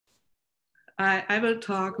I will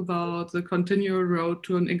talk about the continual road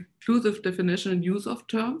to an inclusive definition and use of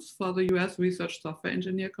terms for the US research software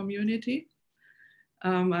engineer community.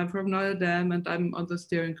 I'm from Notre and I'm on the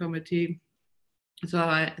steering committee. So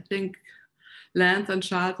I think Lance and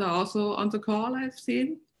Charles are also on the call, I've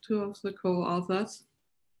seen, two of the co-authors.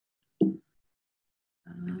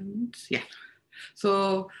 And yeah,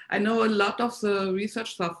 so I know a lot of the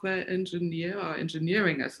research software engineer or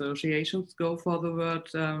engineering associations go for the word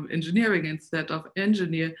engineering instead of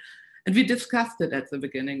engineer. And we discussed it at the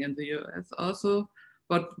beginning in the US also,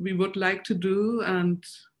 what we would like to do. And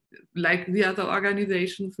like the other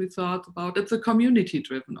organizations we thought about, it's a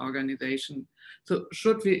community-driven organization. So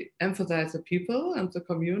should we emphasize the people and the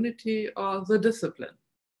community or the discipline?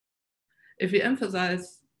 If we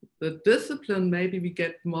emphasize the discipline, maybe we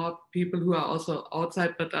get more people who are also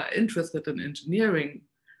outside but are interested in engineering.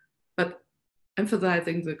 But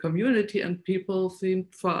emphasizing the community and people seemed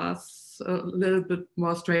for us a little bit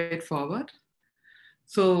more straightforward.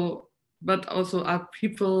 So, but also are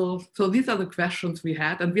people, so these are the questions we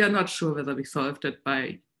had, and we are not sure whether we solved it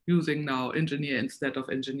by using now engineer instead of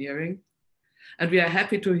engineering. And we are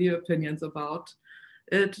happy to hear opinions about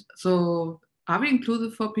it. So are we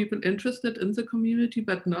inclusive for people interested in the community,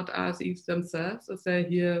 but not RSEs themselves, as they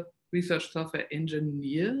here Research Software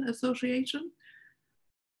Engineer Association?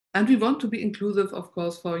 And we want to be inclusive, of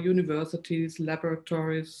course, for universities,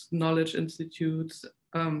 laboratories, knowledge institutes,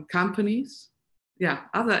 companies, yeah,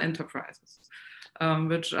 other enterprises,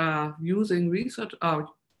 which are using research or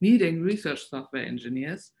needing research software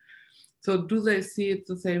engineers. So do they see it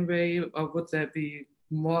the same way, or would they be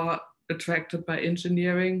more attracted by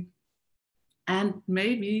engineering? And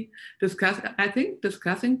maybe I think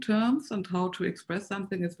discussing terms and how to express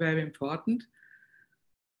something is very important.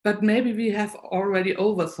 But maybe we have already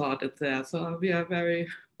overthought it there. So we are very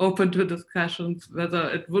open to discussions whether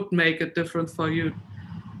it would make a difference for you,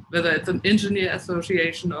 whether it's an engineer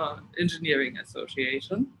association or engineering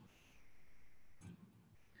association.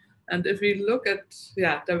 And if we look at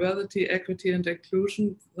diversity, equity, and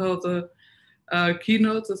inclusion, so the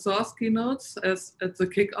keynotes, the source keynotes, as at the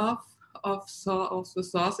kickoff of the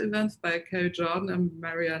source events by Carrie Jordan and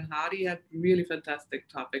Marianne Hardy had really fantastic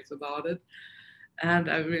topics about it. And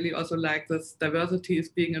I really also like this: diversity is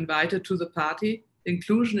being invited to the party,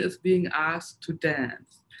 inclusion is being asked to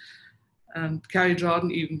dance. And Carrie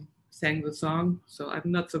Jordan even sang the song, so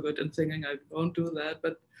I'm not so good in singing, I won't do that,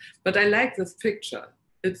 but I like this picture.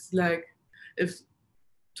 It's like if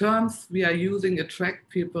terms we are using attract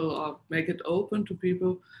people or make it open to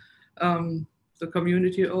people, the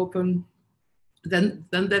community open, then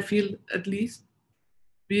they feel at least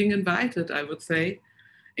being invited, I would say.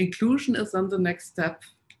 Inclusion is then the next step.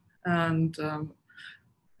 And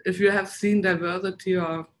if you have seen diversity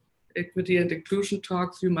or equity and inclusion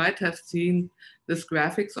talks, you might have seen this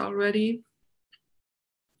graphics already.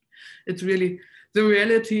 It's really the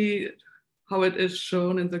reality, how it is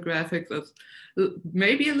shown in the graphics is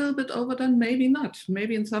maybe a little bit overdone, maybe not.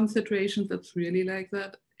 Maybe in some situations it's really like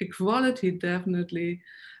that. Equality definitely,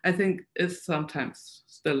 I think, is sometimes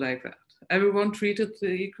still like that. Everyone treated the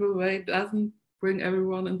equal way doesn't bring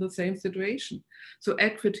everyone in the same situation. So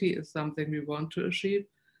equity is something we want to achieve.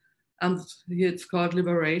 And here it's called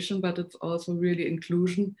liberation, but it's also really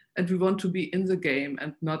inclusion. And we want to be in the game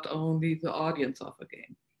and not only the audience of a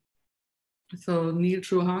game. So Neil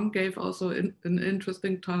Chu Hong gave also an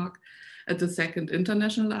interesting talk at the second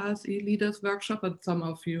International RSE Leaders Workshop, and some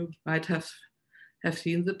of you might have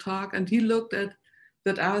seen the talk. And he looked at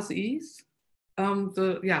that RSEs,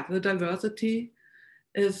 the diversity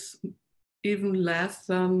is even less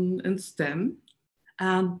than in STEM.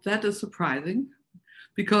 And that is surprising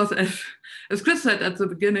because as Chris said at the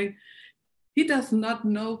beginning, he does not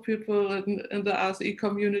know people in the RSE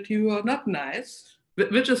community who are not nice,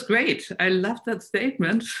 which is great. I love that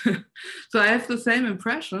statement. So I have the same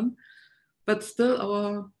impression, but still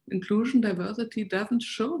our inclusion diversity doesn't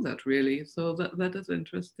show that really. So that is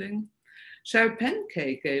interesting. Sherry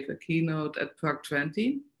Pancake gave a keynote at PERC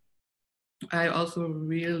 20. I also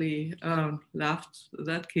really loved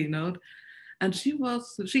that keynote. And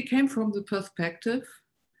she came from the perspective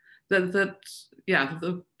that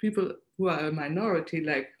the people who are a minority,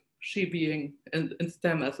 like she being in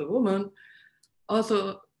STEM as a woman,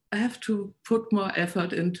 also have to put more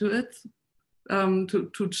effort into it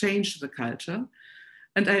to change the culture.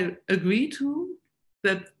 And I agree too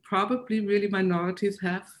that probably really minorities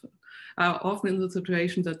are often in the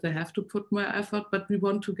situation that they have to put more effort, but we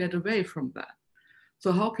want to get away from that.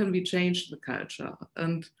 So how can we change the culture?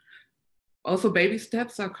 And also baby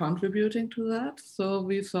steps are contributing to that. So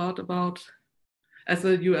we thought about as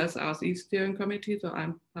a US-RSE steering committee, so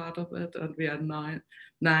I'm part of it, and we are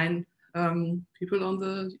nine people on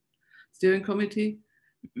the steering committee.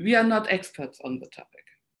 We are not experts on the topic.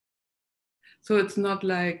 So it's not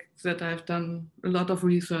like that I've done a lot of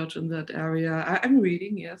research in that area. I'm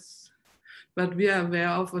reading, yes, but we are aware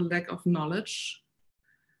of a lack of knowledge.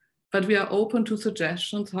 But we are open to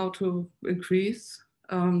suggestions how to increase,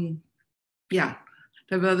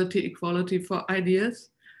 diversity, equality for ideas.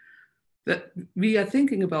 That we are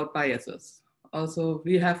thinking about biases. Also,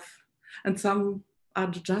 we have, and some are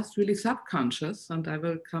just really subconscious, and I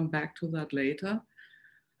will come back to that later.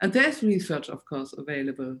 And there's research, of course,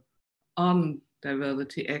 available on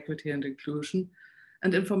diversity, equity, and inclusion,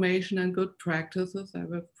 and information and good practices. I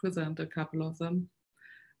will present a couple of them.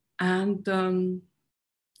 And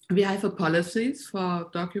we have policies for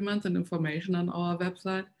documents and information on our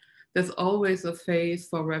website. There's always a phase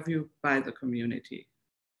for review by the community.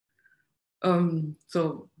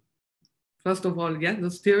 So first of all, yeah, the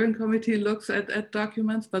steering committee looks at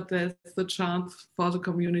documents, but there's the chance for the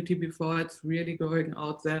community before it's really going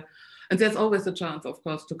out there. And there's always a chance, of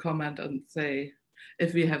course, to comment and say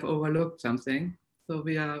if we have overlooked something. So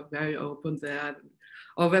we are very open there.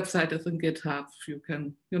 Our website is in GitHub. You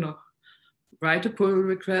can, write a pull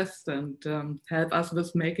request and help us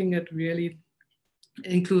with making it really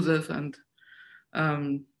inclusive and,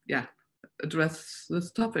 address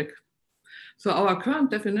this topic. So our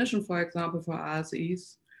current definition, for example, for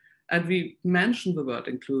RSEs, and we mention the word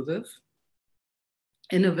inclusive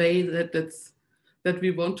in a way that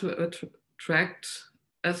we want to attract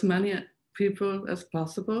as many people as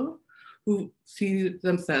possible who see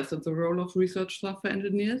themselves in the role of research software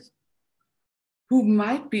engineers, who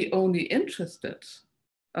might be only interested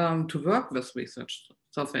to work with research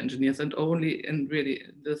software engineers, and only in really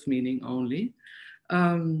this meaning only,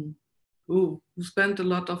 who spend a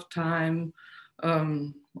lot of time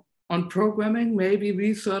on programming, maybe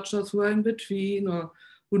researchers who are in between or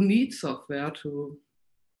who need software to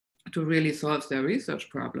really solve their research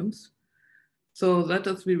problems. So that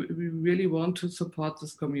is, we really want to support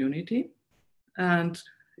this community and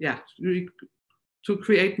to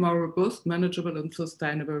create more robust, manageable and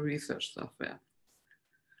sustainable research software.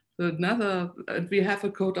 So we have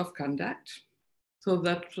a code of conduct. So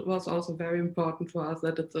that was also very important for us,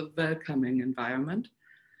 that it's a welcoming environment.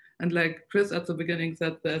 And like Chris at the beginning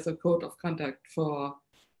said, there's a code of conduct for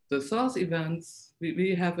the source events.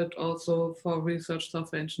 We have it also for research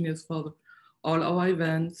software engineers, for all our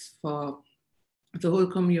events, for the whole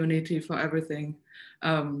community, for everything.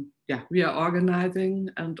 We are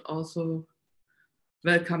organizing and also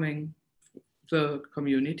welcoming the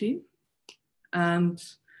community. And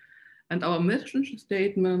our mission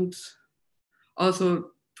statement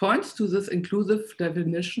also points to this inclusive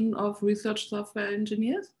definition of research software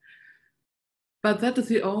engineers. But that is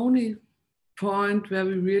the only point where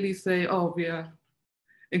we really say, oh, we are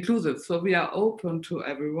inclusive. So we are open to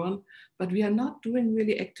everyone, but we are not doing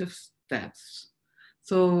really active steps.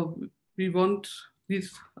 So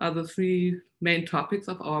these are the three main topics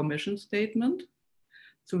of our mission statement.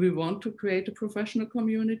 So we want to create a professional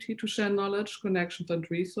community to share knowledge, connections, and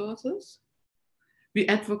resources. We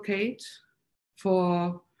advocate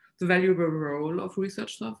for the valuable role of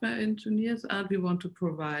research software engineers, and we want to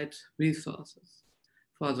provide resources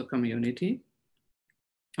for the community.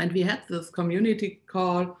 And we had this community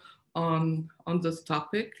call on this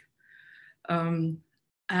topic and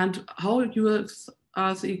how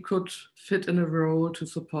US-RSE could fit in a role to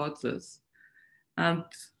support this. And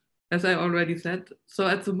as I already said, so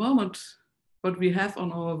at the moment, what we have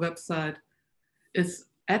on our website is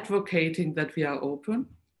advocating that we are open,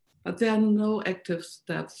 but there are no active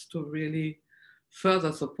steps to really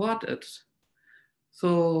further support it.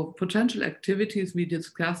 So potential activities we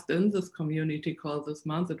discussed in this community call this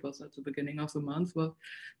month, it was at the beginning of the month, was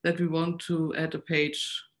that we want to add a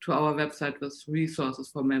page to our website with resources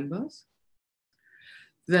for members.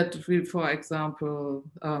 That we, for example,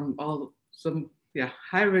 all some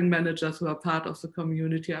hiring managers who are part of the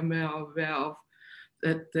community are more aware of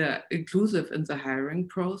that they're inclusive in the hiring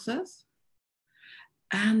process.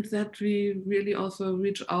 And that we really also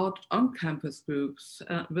reach out on campus groups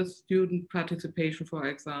with student participation, for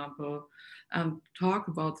example, and talk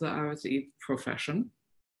about the RSE profession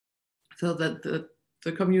so that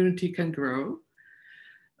the community can grow.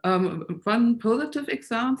 One positive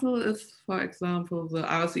example is, for example, the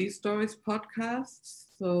RSE Stories podcast.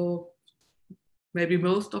 So maybe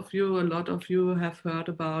most of you, a lot of you have heard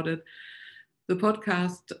about it. The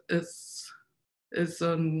podcast is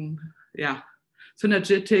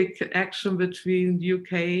synergetic action between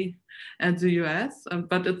UK and the US,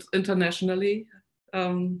 but it's internationally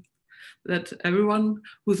that everyone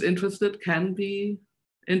who's interested can be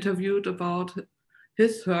interviewed about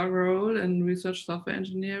her role in research software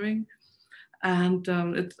engineering. And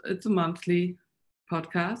it's a monthly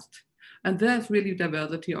podcast. And there's really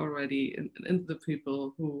diversity already in the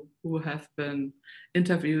people who have been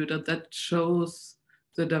interviewed, and that shows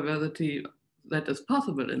the diversity that is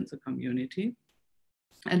possible in the community.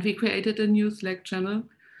 And we created a new Slack channel,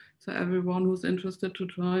 so everyone who's interested to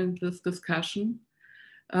join this discussion.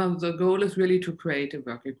 The goal is really to create a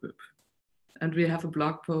working group. And we have a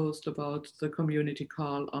blog post about the community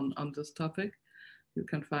call on this topic you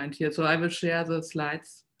can find here. So I will share the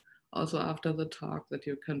slides also after the talk, that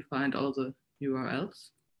you can find all the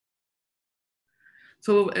URLs.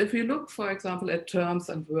 So if you look, for example, at terms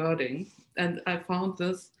and wording, and I found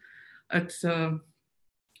this at a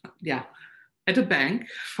bank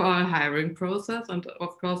for a hiring process, and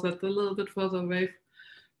of course that's a little bit further away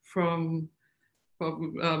from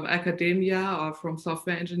academia or from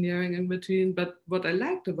software engineering in between. But what I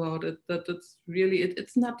liked about it, that it's really,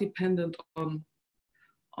 it's not dependent on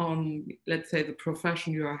let's say the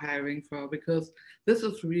profession you are hiring for, because this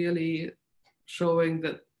is really showing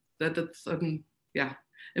that it's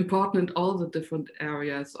important in all the different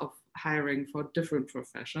areas of hiring for different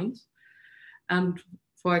professions. And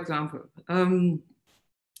for example,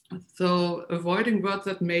 so avoiding words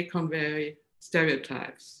that may convey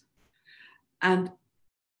stereotypes. And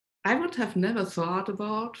I would have never thought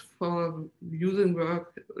about for using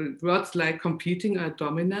words like competing or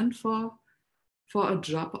dominant for a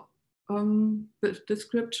job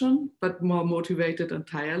description, but more motivated and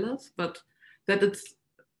tireless. But that it's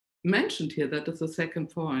mentioned here, that is the second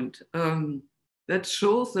point. That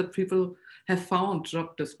shows that people have found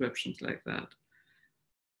job descriptions like that.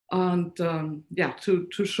 And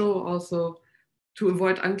to show also, to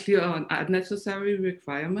avoid unclear and unnecessary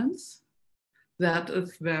requirements, that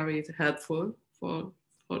is very helpful for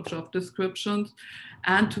job descriptions,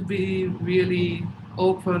 and to be really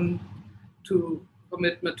open to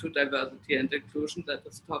commitment to diversity and inclusion. That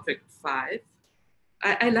is topic 5.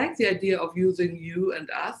 I like the idea of using you and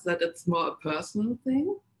us, that it's more a personal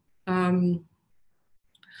thing. And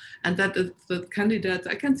that it's the candidates,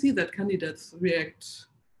 I can see that candidates react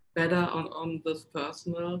better on this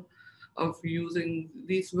personal of using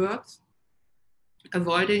these words.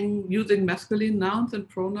 Avoiding using masculine nouns and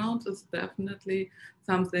pronouns is definitely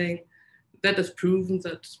something that is proven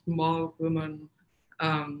that more women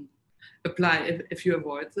apply if you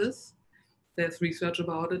avoid this. There's research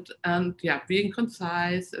about it. And being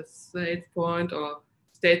concise, a safe point, or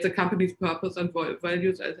state the company's purpose and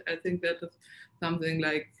values. I think that is something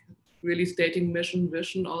like really stating mission,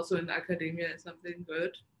 vision also in academia is something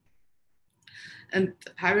good. And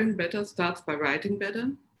hiring better starts by writing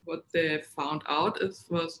better. What they found out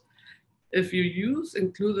was if you use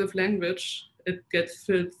inclusive language, it gets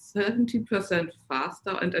filled 70%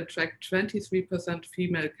 faster and attract 23%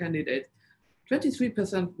 female candidates.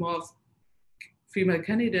 23% more female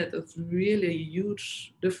candidates is really a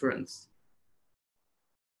huge difference.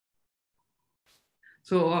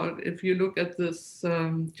 So if you look at this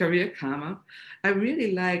career karma, I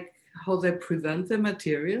really like how they present the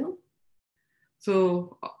material.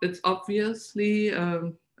 So it's obviously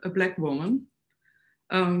a Black woman,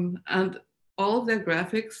 and all their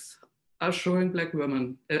graphics are showing Black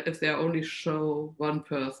women if they only show one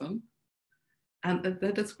person. And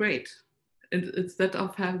that is great. Instead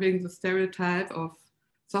of having the stereotype of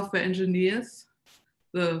software engineers,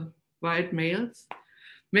 the white males,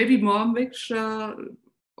 maybe more mixture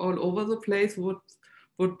all over the place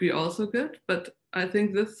would be also good. But I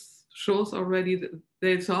think this shows already that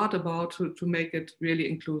they thought about to make it really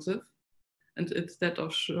inclusive. And instead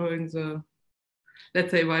of showing the,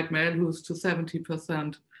 let's say, white male who's to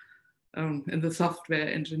 70% in the software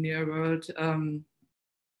engineer world,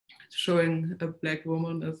 showing a Black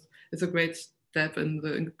woman is a great step in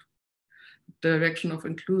the direction of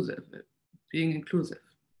being inclusive.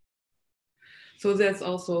 So there's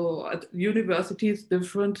also at universities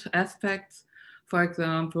different aspects. For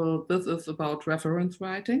example, this is about reference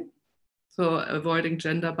writing. So avoiding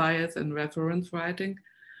gender bias in reference writing.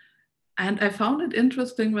 And I found it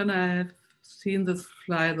interesting when I've seen this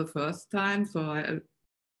fly the first time. So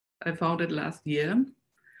I found it last year.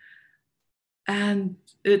 And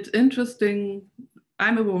it's interesting,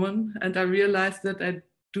 I'm a woman, and I realized that I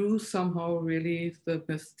do somehow really the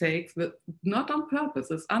mistakes, but not on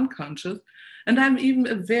purpose, it's unconscious. And I'm even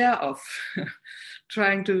aware of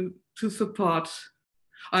trying to support,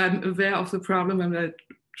 I'm aware of the problem, and I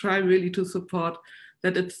try really to support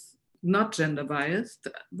that it's not gender biased.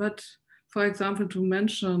 But for example, to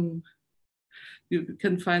mention you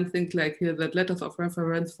can find things like here that letters of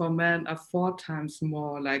reference for men are 4 times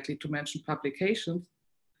more likely to mention publications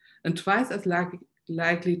and twice as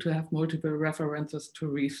likely to have multiple references to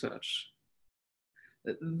research.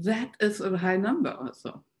 That is a high number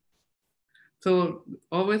also. So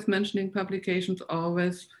always mentioning publications,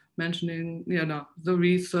 always mentioning, the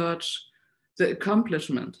research, the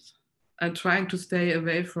accomplishments, and trying to stay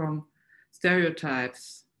away from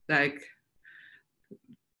stereotypes. Like,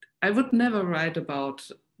 I would never write about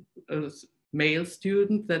a male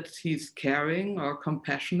student that he's caring or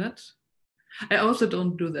compassionate. I also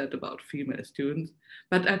don't do that about female students,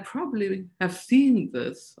 but I probably have seen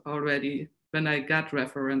this already when I got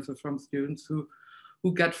references from students who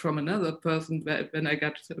got from another person, when I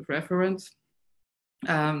got a reference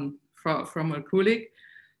from a colleague,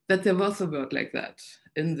 that there was a word like that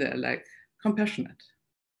in there, like compassionate.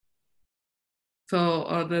 So,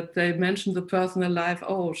 or that they mentioned the personal life,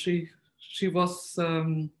 oh, she was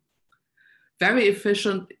very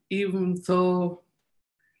efficient, even though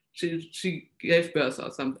she gave birth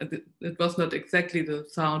or something. It was not exactly the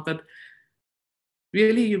sound, but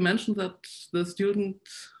really you mentioned that the student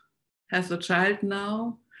has a child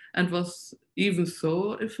now and was even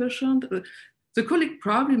so efficient. The colleague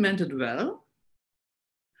probably meant it well,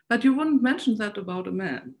 but you wouldn't mention that about a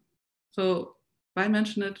man. So why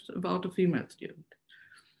mention it about a female student?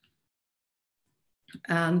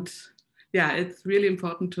 And yeah, it's really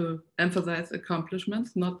important to emphasize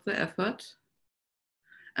accomplishments, not the effort.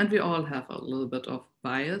 And we all have a little bit of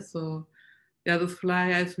bias. So yeah, this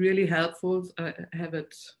flyer is really helpful. I have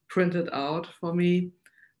it printed out for me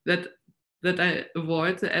that I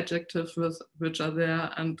avoid the adjectives which are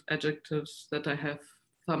there and adjectives that I have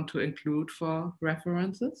some to include for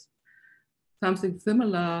references. Something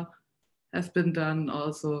similar has been done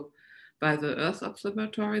also by the Earth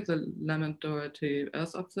Observatory, the Lamont-Doherty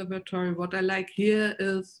Earth Observatory. What I like here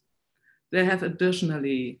is they have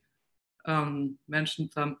additionally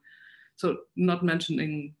mentioned some, so not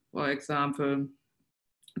mentioning, for example,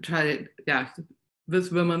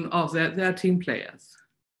 with women, they're team players.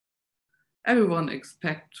 Everyone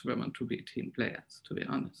expects women to be team players, to be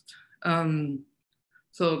honest.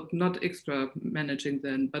 So not extra managing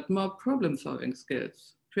them, but more problem-solving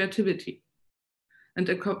skills, creativity, and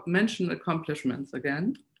mention accomplishments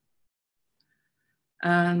again.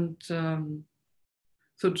 And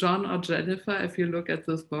so John or Jennifer, if you look at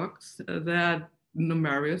this box, there are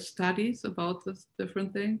numerous studies about this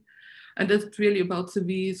different thing. And it's really about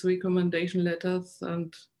CVs, recommendation letters,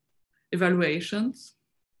 and evaluations.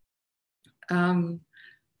 That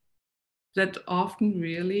often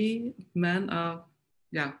really men are,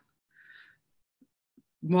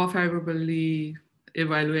 more favorably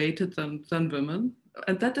evaluated than women.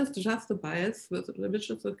 And that is just a bias, which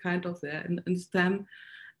is a kind of there in STEM.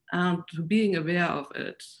 And being aware of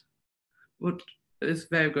it is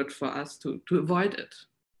very good for us to avoid it.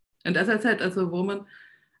 And as I said, as a woman,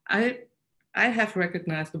 I have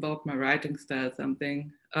recognized about my writing style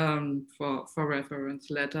something for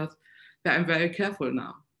reference letters that I'm very careful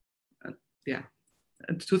now.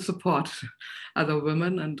 And to support other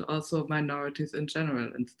women and also minorities in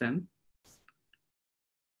general in STEM.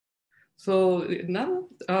 So another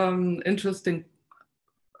interesting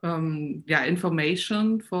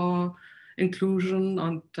information for inclusion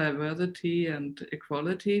on diversity and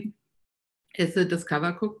equality is the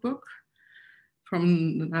Discover Cookbook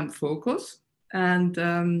from Focus. And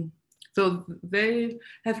so they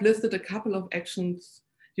have listed a couple of actions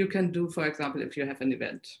you can do, for example, if you have an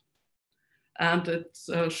event. And it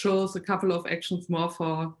shows a couple of actions more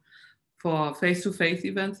for face-to-face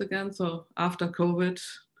events again. So after COVID,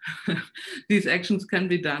 these actions can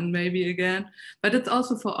be done maybe again, but it's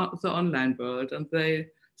also for the online world. And they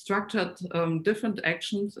structured different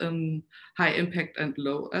actions in high impact and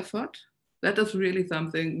low effort. That is really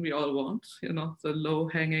something we all want, the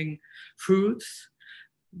low-hanging fruits,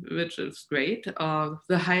 which is great.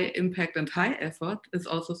 The high impact and high effort is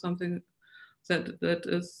also something that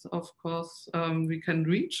is, of course, we can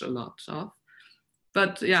reach a lot of.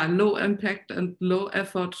 But yeah, low impact and low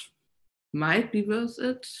effort might be worth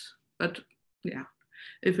it. But yeah,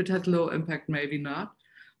 if it has low impact, maybe not.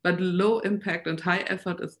 But low impact and high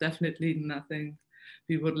effort is definitely nothing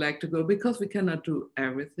we would like to go, because we cannot do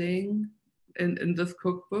everything in this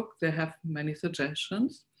cookbook. They have many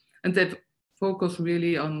suggestions, and they focus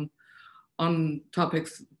really on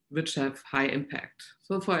topics which have high impact.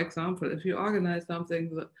 So for example, if you organize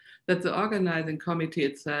something that the organizing committee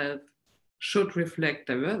itself should reflect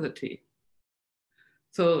diversity.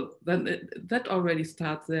 So then that already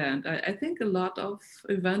starts there. And I think a lot of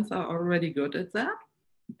events are already good at that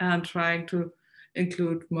and trying to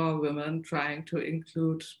include more women, trying to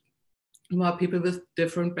include more people with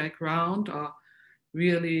different background, or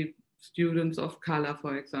really students of color,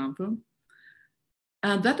 for example.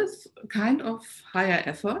 And that is kind of higher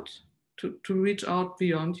effort to reach out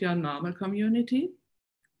beyond your normal community.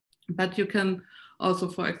 But you can also,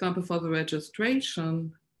 for example, for the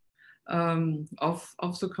registration of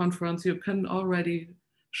the conference, you can already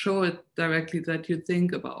show it directly that you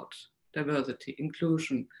think about diversity,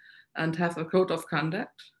 inclusion, and have a code of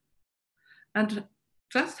conduct. And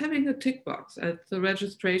just having a tick box at the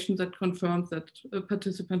registration that confirms that a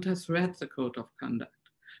participant has read the code of conduct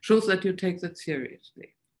shows that you take that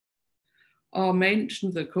seriously. Or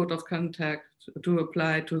mention the code of conduct to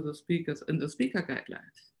apply to the speakers in the speaker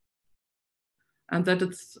guidelines. And that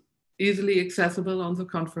it's easily accessible on the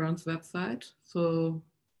conference website. So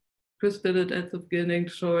Chris did it at the beginning,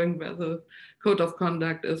 showing where the code of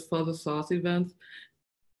conduct is for the source events.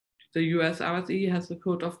 The US-RSE has the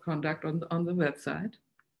code of conduct on the website.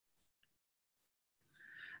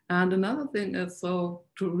 And another thing is, so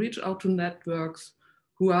to reach out to networks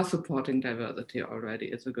who are supporting diversity already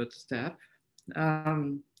is a good step.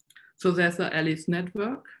 So there's the Alice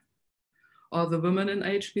Network, or the Women in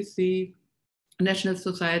HPC, National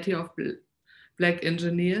Society of Black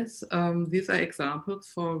Engineers. These are examples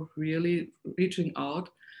for really reaching out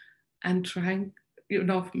and trying,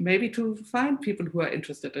 maybe to find people who are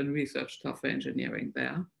interested in research software engineering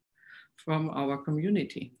there from our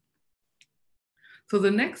community. So the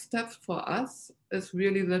next step for us is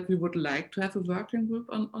really that we would like to have a working group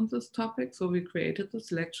on this topic. So we created the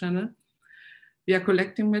Slack channel. We are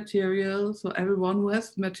collecting material. So everyone who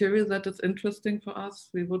has material that is interesting for us,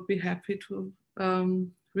 we would be happy to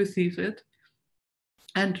receive it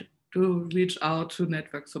and to reach out to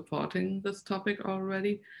networks supporting this topic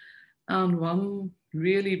already. And one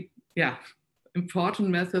really, important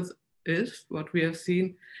method is what we have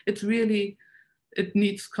seen. It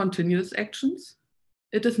needs continuous actions.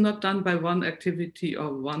 It is not done by one activity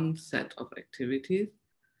or one set of activities.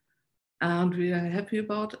 And we are happy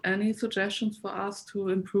about any suggestions for us to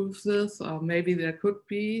improve this, or maybe there could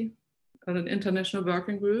be an international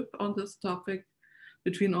working group on this topic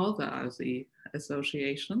between all the RSE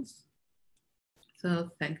associations.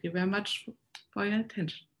 So thank you very much for your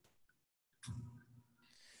attention.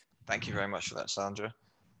 Thank you very much for that, Sandra.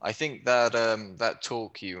 I think that that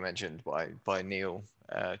talk you mentioned by Neil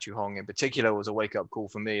Chuhong in particular was a wake-up call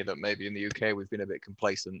for me that maybe in the UK we've been a bit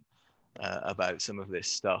complacent about some of this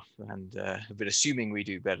stuff, and have been assuming we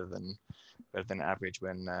do better than average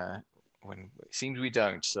when it seems we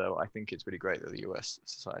don't. So I think it's really great that the US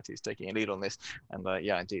Society is taking a lead on this, and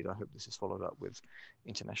yeah, indeed, I hope this is followed up with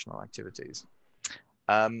international activities.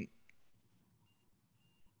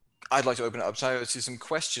 I'd like to open it up to some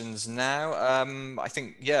questions now. I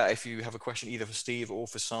think, yeah, if you have a question either for Steve or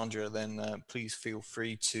for Sandra, then please feel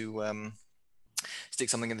free to stick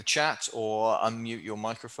something in the chat or unmute your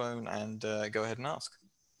microphone and go ahead and ask.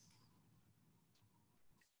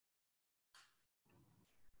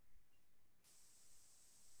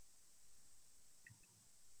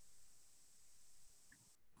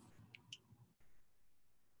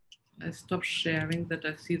 I stopped sharing that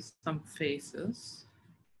I see some faces.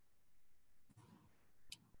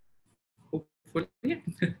 Hopefully.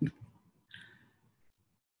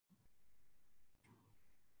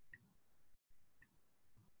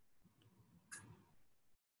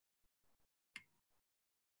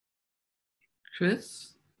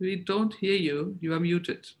 Chris, we don't hear you. You are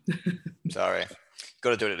muted. Sorry, got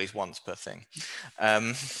to do it at least once per thing.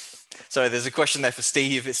 So there's a question there for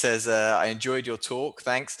Steve. It says, I enjoyed your talk,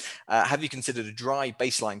 thanks. Have you considered a dry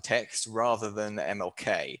baseline text rather than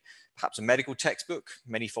MLK? Perhaps a medical textbook,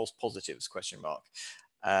 many false positives, question mark.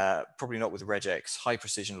 Probably not with regex, high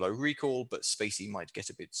precision, low recall, but spacey might get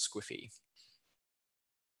a bit squiffy.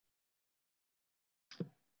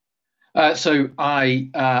 So I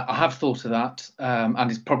have thought of that, and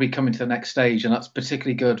it's probably coming to the next stage, and that's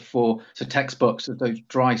particularly good for textbooks. Those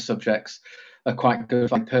dry subjects are quite good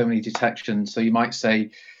for hypermony detection. So you might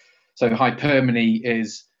say, so hypermony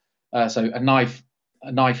is so a knife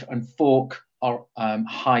and fork are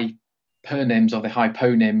hypernyms, or the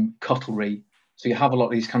hyponym cutlery. So you have a lot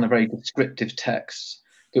of these kind of very descriptive texts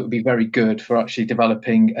that would be very good for actually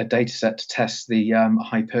developing a data set to test the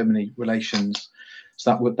hypermony relations.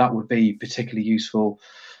 So that would be particularly useful.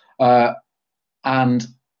 And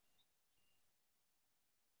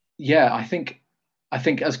yeah, I think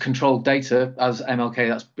as controlled data, as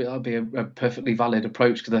MLK, that'll be a perfectly valid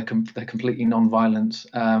approach, because they're completely non-violent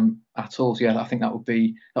at all. So yeah, I think that would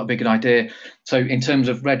be a good idea. So in terms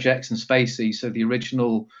of regex and spacey, so the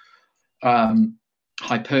original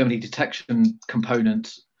high permeability detection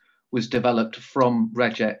component was developed from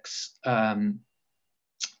regex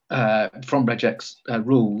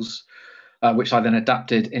rules, which I then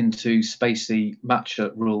adapted into spacey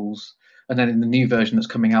matcher rules. And then in the new version that's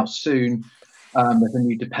coming out soon, there's a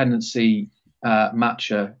new dependency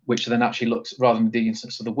matcher, which then actually looks, rather than the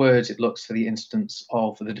instance of the words, it looks for the instance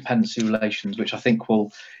of the dependency relations, which I think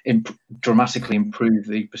will dramatically improve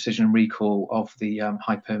the precision and recall of the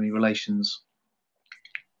high permeability relations.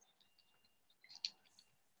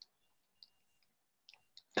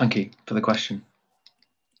 Thank you for the question.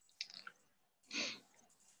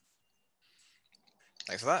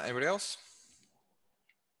 Thanks for that. Anybody else?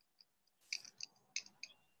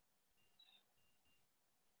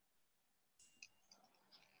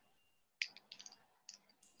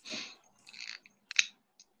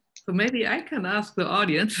 So maybe I can ask the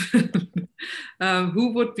audience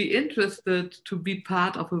who would be interested to be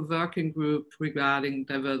part of a working group regarding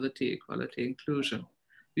diversity, equality, inclusion.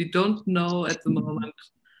 We don't know at the moment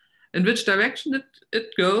in which direction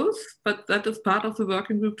it goes, but that is part of the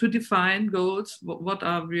working group to define goals. What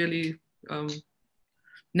are really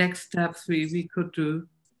next steps we could do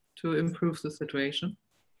to improve the situation?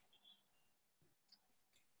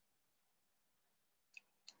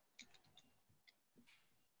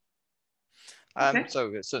 Okay.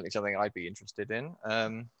 So it's certainly something I'd be interested in.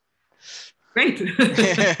 Great.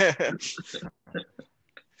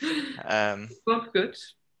 Well, good.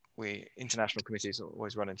 We international committees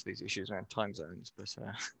always run into these issues around time zones, but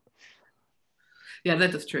yeah,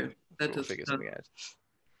 that is true. That we'll is figure something out.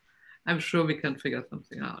 I'm sure we can figure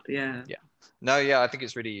something out. Yeah. Yeah. No, yeah, I think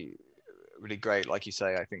it's really, really great. Like you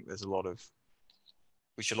say, I think there's a lot of,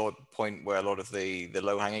 we should point where a lot of the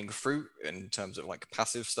low-hanging fruit in terms of like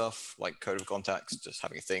passive stuff, like code of contacts, just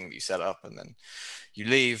having a thing that you set up and then you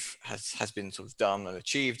leave has been sort of done and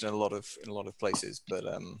achieved in a lot of places, but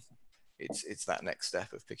it's that next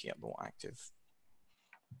step of picking up more active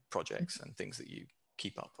projects and things that you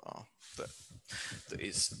keep up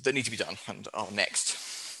that need to be done and are next.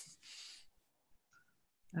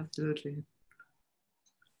 Absolutely.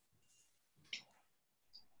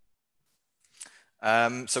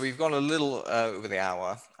 So we've gone a little over the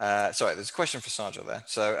hour. Sorry, there's a question for Sandra there.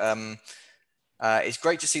 So it's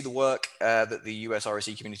great to see the work that the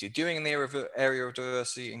US-RSE community are doing in the area of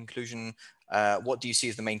diversity and inclusion. What do you see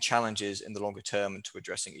as the main challenges in the longer term to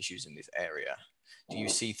addressing issues in this area? Do you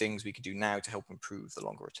see things we could do now to help improve the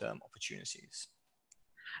longer term opportunities?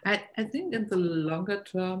 I think in the longer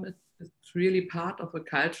term, it's really part of a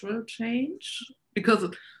cultural change because,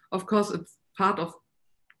 of course, it's part of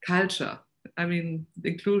culture. I mean,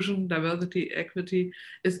 inclusion, diversity, equity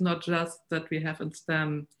is not just that we have in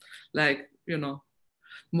STEM, like, you know,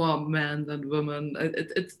 more men than women.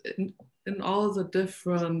 It's in all the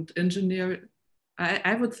different engineering,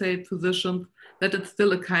 I would say positions, that it's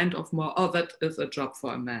still a kind of more, oh, that is a job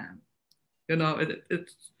for a man. You know,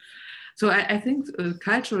 so I think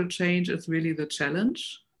cultural change is really the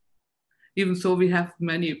challenge. Even so, we have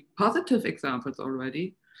many positive examples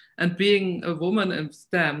already. And being a woman in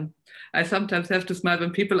STEM, I sometimes have to smile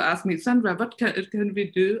when people ask me, Sandra, what can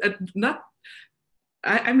we do? And not,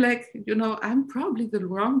 I'm like, you know, I'm probably the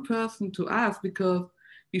wrong person to ask, because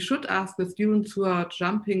we should ask the students who are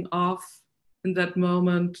jumping off in that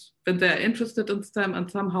moment when they're interested in STEM and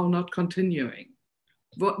somehow not continuing.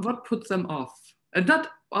 What puts them off? And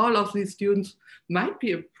not all of these students might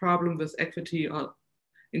be a problem with equity or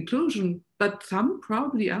inclusion, but some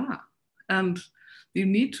probably are. And you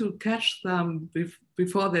need to catch them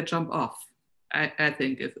before they jump off, I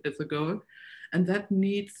think is a goal. And that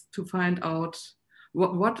needs to find out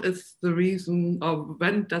what is the reason, or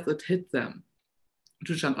when does it hit them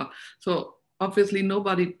to jump off. So obviously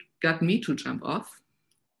nobody got me to jump off,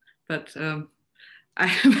 but I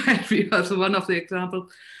might be also one of the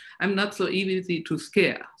examples. I'm not so easy to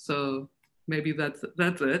scare, so maybe that's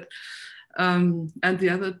it. And the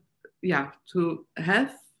other, yeah, to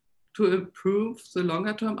improve the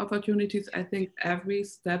longer term opportunities, I think every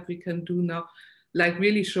step we can do now, like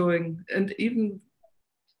really showing, and even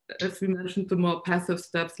as we mentioned, the more passive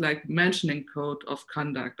steps like mentioning code of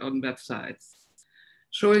conduct on websites,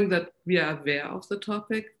 showing that we are aware of the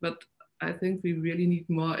topic, but I think we really need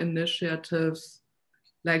more initiatives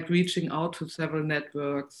like reaching out to several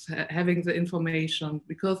networks, having the information,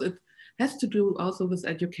 because it has to do also with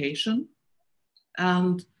education.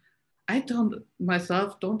 And I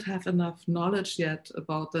myself don't have enough knowledge yet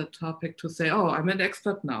about the topic to say, oh, I'm an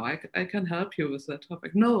expert now, I can help you with that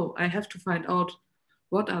topic. No, I have to find out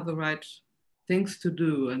what are the right things to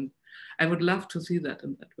do. And I would love to see that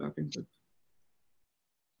in that working group.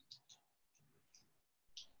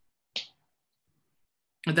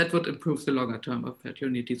 And that would improve the longer term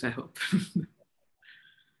opportunities, I hope.